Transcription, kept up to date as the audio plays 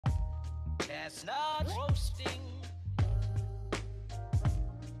chestnut roasting,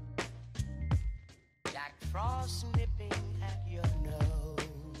 Jack Frost nipping at your nose.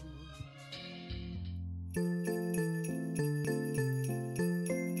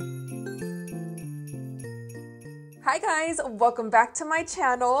 Hi guys, welcome back to my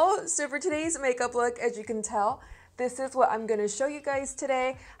channel. So for today's makeup look, as you can tell, this is what I'm going to show you guys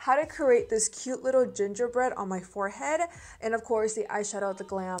today, how to create this cute little gingerbread on my forehead, and of course the eyeshadow, the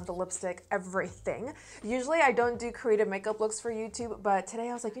glam, the lipstick, everything. Usually I don't do creative makeup looks for YouTube, but today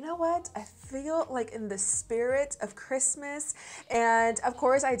I was like, you know what, I feel like in the spirit of Christmas, and of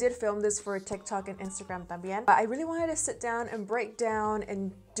course I did film this for TikTok and Instagram también, but I really wanted to sit down and break down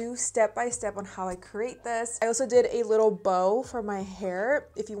and do step by step on how I create this. I also did a little bow for my hair.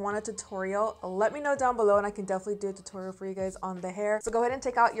 If you want a tutorial, let me know down below and I can definitely do a tutorial for you guys on the hair. So go ahead and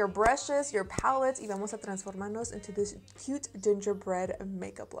take out your brushes, your palettes, y vamos a transformarnos into this cute gingerbread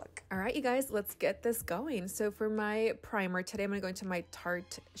makeup look. All right, you guys, let's get this going. So for my primer today, I'm gonna go into my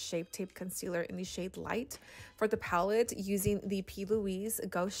Tarte Shape Tape Concealer in the shade Light. For the palette, using the P. Louise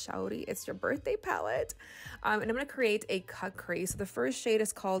Go Shawty, it's your birthday palette. And I'm gonna create a cut crease. So the first shade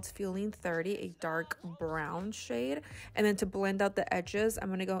is called Feeling 30, a dark brown shade. And then to blend out the edges, I'm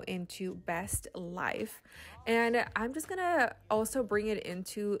gonna go into Best Life. And I'm just gonna also bring it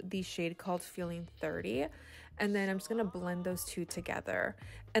into the shade called Feeling 30. And then I'm just gonna blend those two together.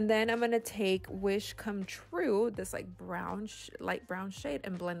 And then I'm gonna take Wish Come True, this like brown, light brown shade,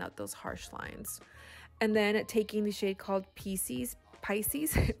 and blend out those harsh lines. And then taking the shade called Pisces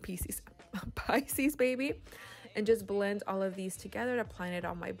baby, and just blend all of these together, applying it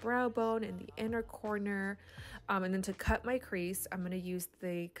on my brow bone in the inner corner. And then to cut my crease, I'm going to use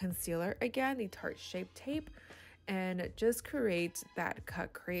the concealer again, the Tarte Shape Tape, and just create that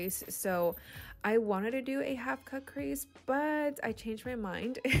cut crease. So I wanted to do a half cut crease, but I changed my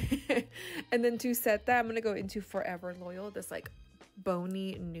mind. And then to set that, I'm going to go into Forever Loyal, this like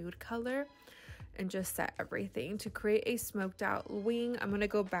bony nude color, and just set everything. To create a smoked out wing, I'm going to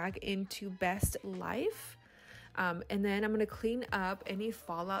go back into Best Life. And then I'm going to clean up any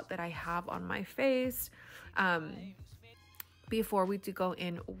fallout that I have on my face before we do go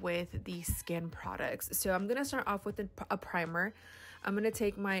in with the skin products. So I'm going to start off with a primer. I'm going to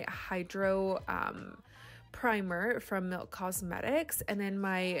take my Hydro primer from Milk Cosmetics, and then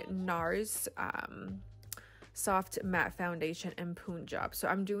my NARS soft matte foundation in Punjab. So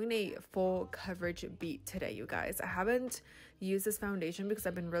I'm doing a full coverage beat today, you guys. I haven't used this foundation because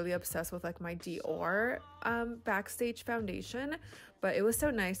I've been really obsessed with like my Dior backstage foundation, but it was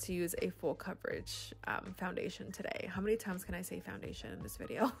so nice to use a full coverage foundation today. How many times can I say foundation in this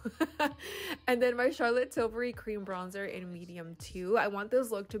video? And then my Charlotte Tilbury cream bronzer in medium 2. I want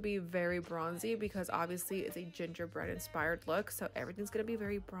this look to be very bronzy because obviously it's a gingerbread inspired look, so everything's gonna be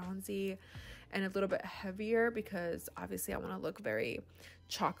very bronzy and a little bit heavier because obviously I want to look very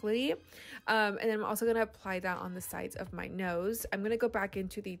chocolatey. And then I'm also going to apply that on the sides of my nose. I'm going to go back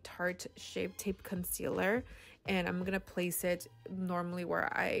into the Tarte Shape Tape Concealer, and I'm going to place it normally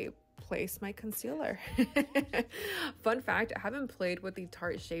where I place my concealer. Fun fact, I haven't played with the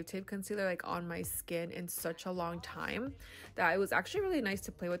Tarte Shape Tape Concealer like on my skin in such a long time that it was actually really nice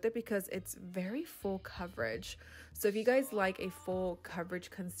to play with it because it's very full coverage. So if you guys like a full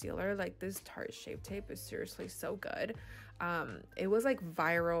coverage concealer, like this Tarte Shape Tape is seriously so good. It was like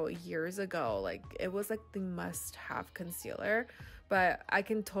viral years ago, like it was like the must-have concealer, but I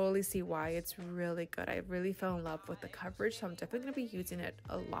can totally see why it's really good. I really fell in love with the coverage, so I'm definitely gonna be using it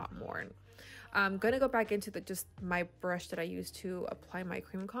a lot more. I'm gonna go back into just my brush that I use to apply my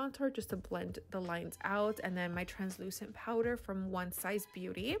cream contour just to blend the lines out, and then my translucent powder from One Size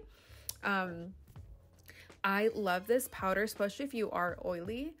Beauty. I love this powder, especially if you are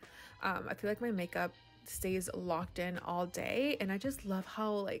oily. I feel like my makeup stays locked in all day, and I just love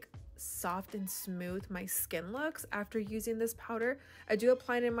how like soft and smooth my skin looks after using this powder. I do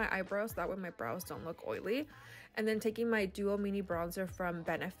apply it in my eyebrows, that way my brows don't look oily. And then taking my Duo Mini Bronzer from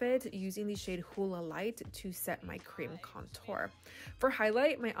Benefit, using the shade Hula Light to set my cream contour. For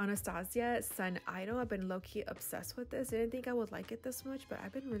highlight, my Anastasia Sun Idol. I've been low-key obsessed with this. I didn't think I would like it this much, but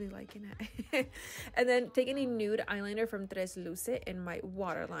I've been really liking it. And then taking a nude eyeliner from TRESLUCE in my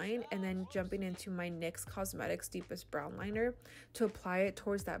waterline, and then jumping into my NYX Cosmetics Deepest Brown Liner to apply it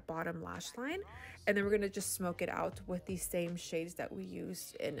towards that bottom lash line. And then we're going to just smoke it out with the same shades that we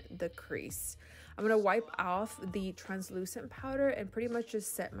used in the crease. I'm gonna wipe off the translucent powder and pretty much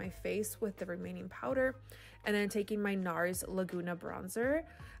just set my face with the remaining powder, and then taking my NARS Laguna bronzer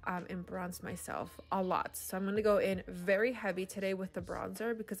and bronze myself a lot. So I'm gonna go in very heavy today with the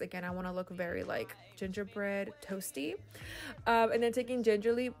bronzer because again, I want to look very like gingerbread toasty. And then taking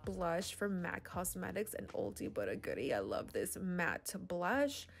Gingerly blush from MAC Cosmetics, an oldie but a goodie. I love this matte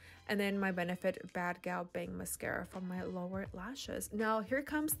blush. And then my Benefit Bad Gal Bang Mascara from my lower lashes. Now here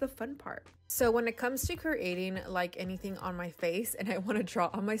comes the fun part. So when it comes to creating like anything on my face and I want to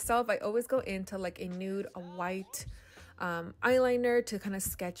draw on myself, I always go into like a nude, a white eyeliner to kind of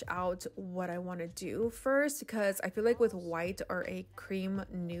sketch out what I want to do first, because I feel like with white or a cream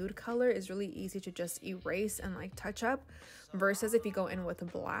nude color is really easy to just erase and like touch up, versus if you go in with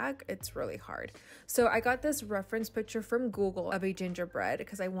black, it's really hard. So I got this reference picture from Google of a gingerbread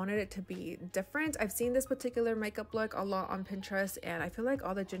because I wanted it to be different. I've seen this particular makeup look a lot on Pinterest, and I feel like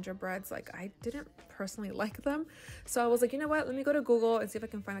all the gingerbreads, like I didn't personally like them. So I was like, you know what, let me go to Google and see if I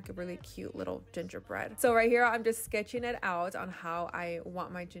can find like a really cute little gingerbread. So right here, I'm just sketching it out on how I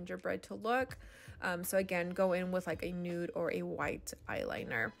want my gingerbread to look. So again, go in with like a nude or a white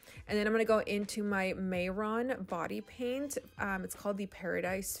eyeliner, and then I'm gonna go into my Mayron body paint. It's called the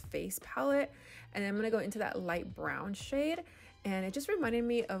Paradise Face Palette, and I'm gonna go into that light brown shade, and it just reminded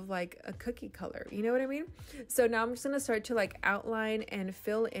me of like a cookie color, you know what I mean? So now I'm just gonna start to like outline and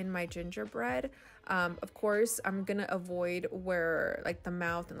fill in my gingerbread. Of course, I'm gonna avoid where like the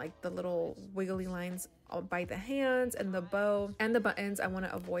mouth and like the little wiggly lines by the hands and the bow and the buttons. I want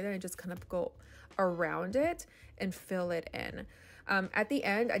to avoid that and just kind of go around it and fill it in. At the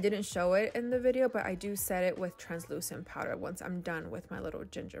end, I didn't show it in the video, but I do set it with translucent powder once I'm done with my little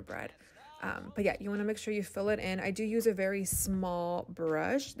gingerbread. But yeah, you want to make sure you fill it in. I do use a very small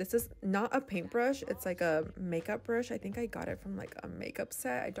brush. This is not a paintbrush, it's like a makeup brush. I think I got it from like a makeup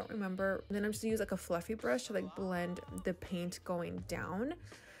set, I don't remember. And then I'm just gonna use like a fluffy brush to like blend the paint going down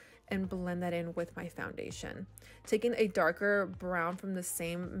and blend that in with my foundation. Taking a darker brown from the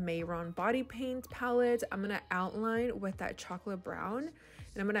same Mayron body paint palette, I'm gonna outline with that chocolate brown,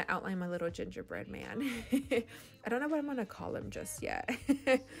 and I'm gonna outline my little gingerbread man. I don't know what I'm gonna call him just yet.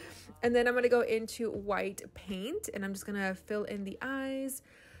 And then I'm gonna go into white paint, and I'm just gonna fill in the eyes,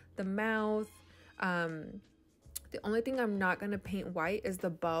 the mouth. The only thing I'm not gonna paint white is the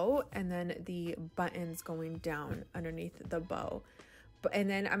bow, and then the buttons going down underneath the bow. And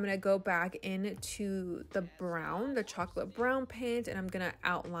then I'm gonna go back into the brown, the chocolate brown paint, and I'm gonna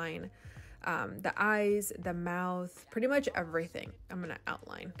outline the eyes, the mouth, pretty much everything I'm gonna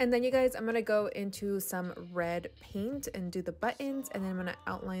outline. And then you guys, I'm gonna go into some red paint and do the buttons, and then I'm gonna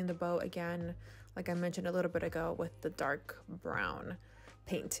outline the bow again, like I mentioned a little bit ago, with the dark brown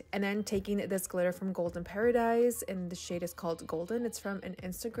paint. And then taking this glitter from Golden Paradise, and the shade is called Golden. It's from an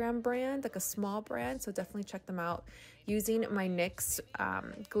Instagram brand, like a small brand, so definitely check them out. Using my NYX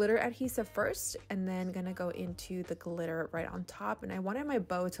glitter adhesive first, and then gonna go into the glitter right on top. And I wanted my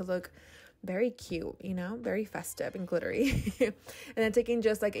bow to look very cute, you know, very festive and glittery. And then taking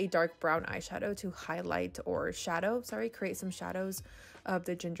just like a dark brown eyeshadow to highlight or shadow, create some shadows of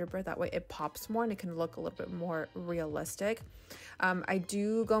the gingerbread. That way it pops more and it can look a little bit more realistic. I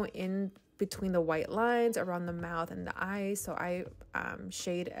do go in between the white lines around the mouth and the eyes, so I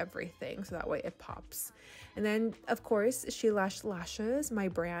shade everything so that way it pops. And then of course, She Lashes, my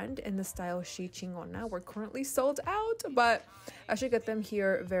brand, in the style Shechingona. We're currently sold out, but I should get them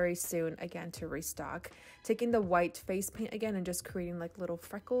here very soon again to restock. Taking the white face paint again and just creating like little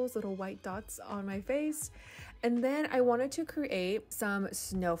freckles, little white dots on my face. And then I wanted to create some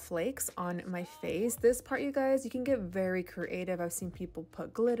snowflakes on my face. This part, you guys, you can get very creative. I've seen people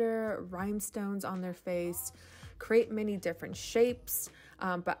put glitter, rhinestones on their face, create many different shapes.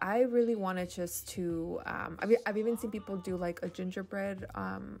 But I really wanted just to, I've even seen people do like a gingerbread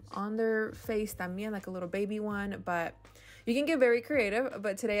on their face, también, like a little baby one, but you can get very creative.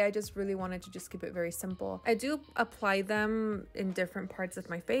 But today I just really wanted to just keep it very simple. I do apply them in different parts of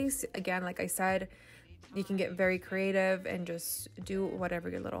my face. Again, like I said, you can get very creative and just do whatever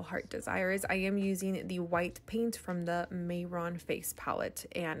your little heart desires. I am using the white paint from the Mayron face palette,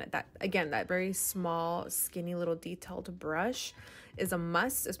 and that, again, that very small, skinny little detailed brush is a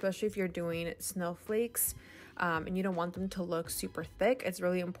must, especially if you're doing snowflakes and you don't want them to look super thick. It's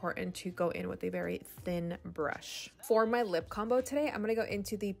really important to go in with a very thin brush. For my lip combo today, I'm gonna go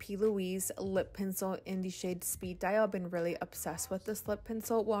into the P. Louise lip pencil in the shade Speed Dial. I've been really obsessed with this lip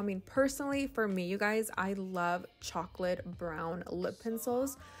pencil. Well, I mean, personally, for me, you guys, I love chocolate brown lip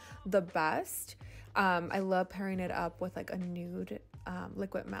pencils the best. I love pairing it up with like a nude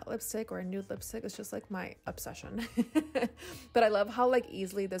liquid matte lipstick or a nude lipstick. It's just like my obsession. But I love how like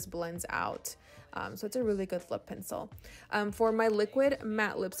easily this blends out. So it's a really good lip pencil. For my liquid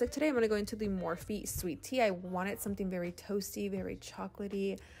matte lipstick today, I'm going to go into the Morphe Sweet Tea. I wanted something very toasty, very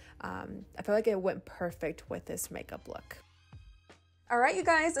chocolatey. I feel like it went perfect with this makeup look. All right, you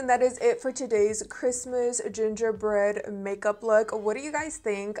guys, and that is it for today's Christmas gingerbread makeup look. What do you guys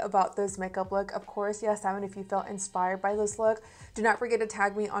think about this makeup look? Of course, yes, Simon, if you felt inspired by this look, do not forget to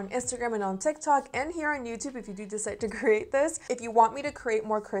tag me on Instagram and on TikTok and here on YouTube if you do decide to create this. If you want me to create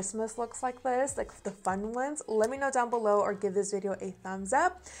more Christmas looks like this, like the fun ones, let me know down below or give this video a thumbs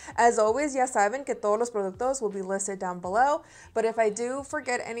up. As always, ya saben que todos los productos will be listed down below. But if I do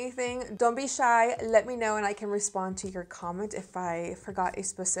forget anything, don't be shy. Let me know and I can respond to your comment if I forgot a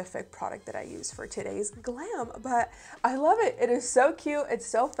specific product that I use for today's glam. But I love it. It is so cute. It's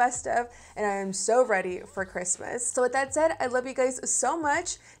so festive and I am so ready for Christmas. So with that said, I love you guys so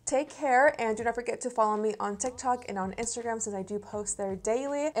much. Take care and do not forget to follow me on TikTok and on Instagram since I do post there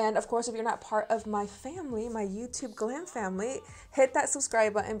daily. And of course, if you're not part of my family, my YouTube glam family, hit that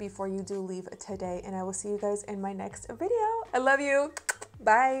subscribe button before you do leave today. And I will see you guys in my next video. I love you.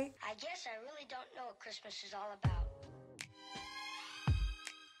 Bye. I guess I really don't know what Christmas is all about.